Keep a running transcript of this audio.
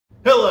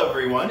Hello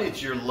everyone, it's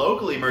your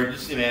local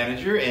emergency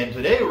manager, and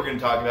today we're going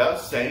to talk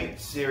about Saint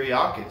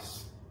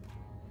Cyriacus.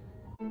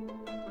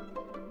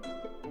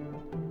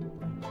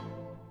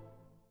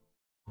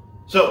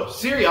 So,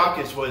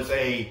 Cyriacus was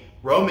a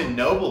Roman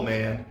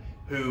nobleman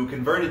who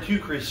converted to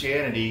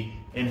Christianity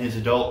in his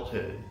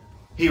adulthood.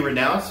 He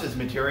renounced his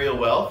material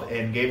wealth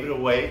and gave it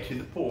away to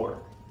the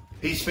poor.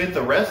 He spent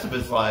the rest of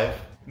his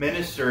life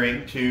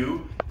ministering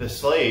to the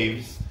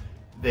slaves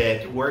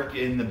that worked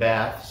in the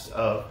baths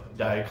of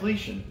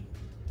Diocletian.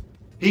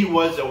 He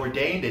was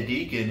ordained a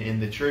deacon in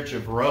the Church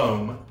of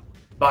Rome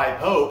by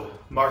Pope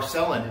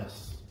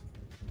Marcellinus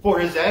for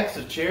his acts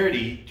of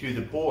charity to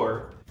the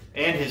poor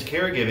and his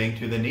caregiving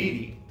to the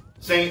needy.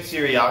 Saint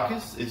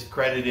Cyriacus is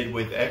credited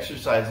with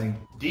exorcising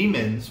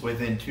demons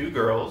within two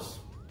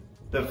girls.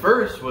 The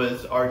first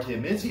was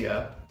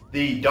Artemisia,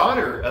 the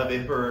daughter of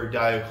Emperor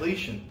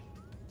Diocletian.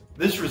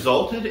 This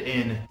resulted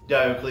in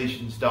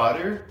Diocletian's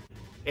daughter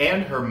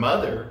and her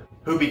mother,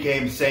 who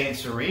became Saint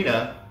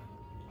Serena,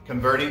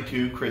 converting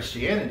to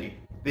Christianity.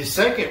 The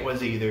second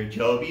was either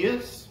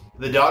Jovius,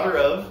 the daughter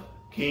of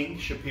King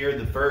Shapur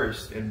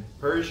I in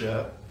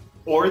Persia,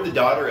 or the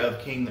daughter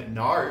of King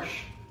Narsh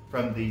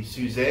from the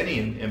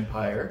Sasanian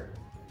Empire,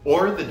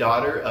 or the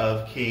daughter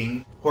of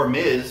King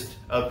Hormizd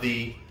of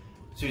the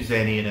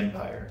Sasanian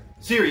Empire.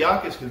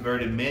 Cyriacus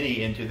converted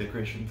many into the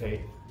Christian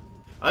faith.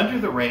 Under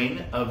the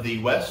reign of the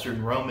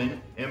Western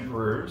Roman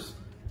emperors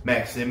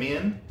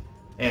Maximian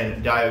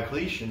and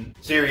Diocletian,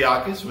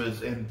 Cyriacus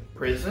was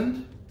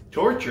imprisoned,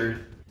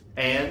 tortured,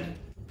 and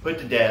put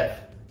to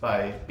death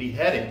by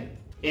beheading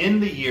in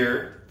the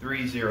year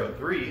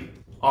 303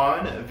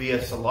 on Via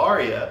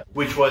Salaria,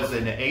 which was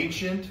an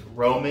ancient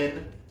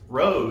Roman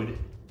road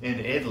in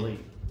Italy.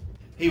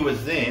 He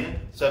was then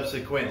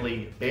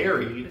subsequently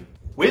buried.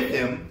 With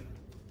him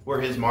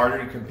were his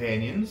martyred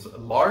companions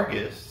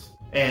Largus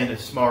and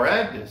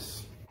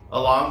Smaragdus,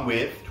 along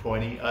with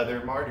 20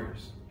 other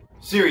martyrs.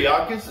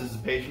 Cyriacus is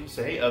the patron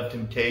saint of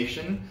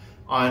temptation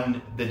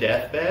on the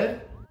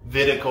deathbed,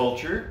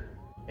 viticulture,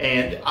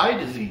 and eye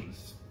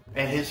disease.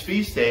 And his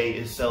feast day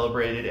is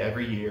celebrated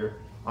every year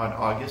on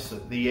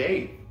August the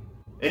 8th.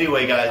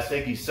 Anyway guys,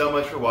 thank you so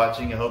much for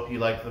watching. I hope you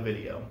liked the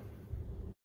video.